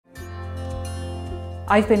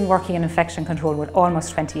I've been working in infection control with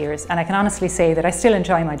almost 20 years, and I can honestly say that I still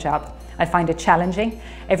enjoy my job. I find it challenging,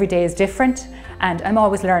 every day is different, and I'm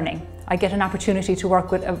always learning. I get an opportunity to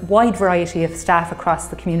work with a wide variety of staff across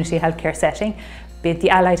the community healthcare setting, be it the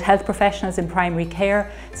allied health professionals in primary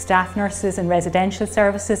care, staff nurses in residential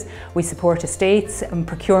services. We support estates and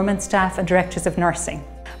procurement staff and directors of nursing.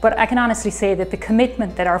 But I can honestly say that the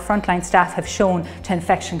commitment that our frontline staff have shown to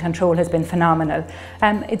infection control has been phenomenal.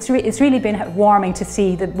 It's really been warming to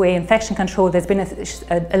see the way infection control, there's been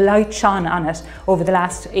a light shone on it over the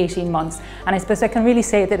last 18 months. And I suppose I can really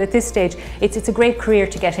say that at this stage, it's a great career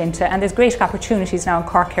to get into, and there's great opportunities now in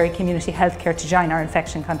Cork Kerry Community Healthcare to join our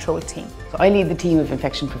infection control team. So I lead the team of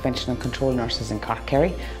infection prevention and control nurses in Cork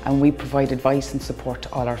Kerry, and we provide advice and support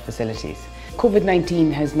to all our facilities.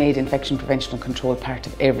 COVID-19 has made infection prevention and control part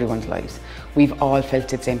of everyone's lives. We've all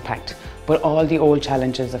felt its impact, but all the old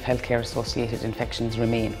challenges of healthcare associated infections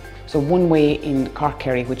remain. So one way in Cork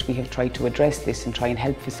Kerry which we have tried to address this and try and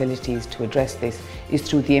help facilities to address this is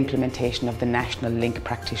through the implementation of the National Link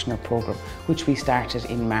Practitioner Programme, which we started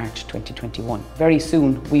in March 2021. Very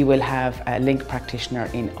soon we will have a Link Practitioner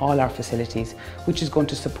in all our facilities, which is going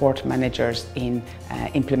to support managers in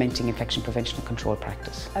implementing infection prevention and control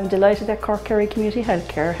practice. I'm delighted that Cork Kerry Community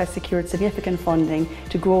Healthcare has secured significant funding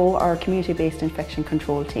to grow our community-based infection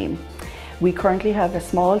control team. We currently have a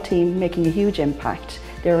small team making a huge impact.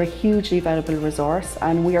 They're a hugely valuable resource,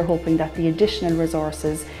 and we are hoping that the additional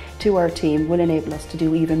resources to our team will enable us to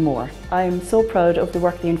do even more. I'm so proud of the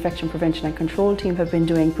work the Infection Prevention and Control team have been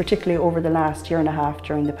doing, particularly over the last year and a half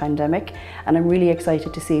during the pandemic, and I'm really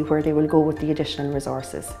excited to see where they will go with the additional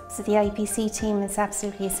resources. So the IPC team is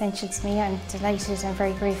absolutely essential to me. I'm delighted and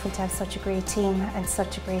very grateful to have such a great team and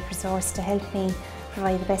such a great resource to help me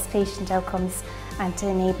provide the best patient outcomes and to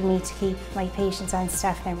enable me to keep my patients and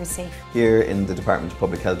staff members safe. Here in the Department of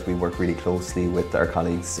Public Health we work really closely with our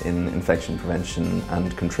colleagues in infection prevention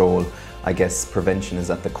and control. I guess prevention is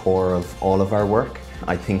at the core of all of our work.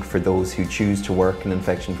 I think for those who choose to work in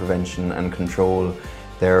infection prevention and control,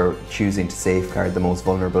 they're choosing to safeguard the most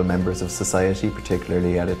vulnerable members of society,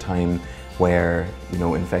 particularly at a time where,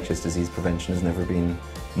 infectious disease prevention has never been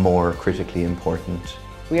more critically important.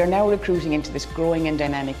 We are now recruiting into this growing and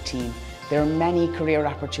dynamic team. There are many career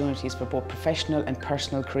opportunities for both professional and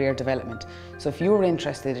personal career development. So if you are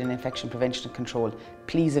interested in infection prevention and control,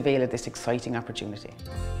 please avail of this exciting opportunity.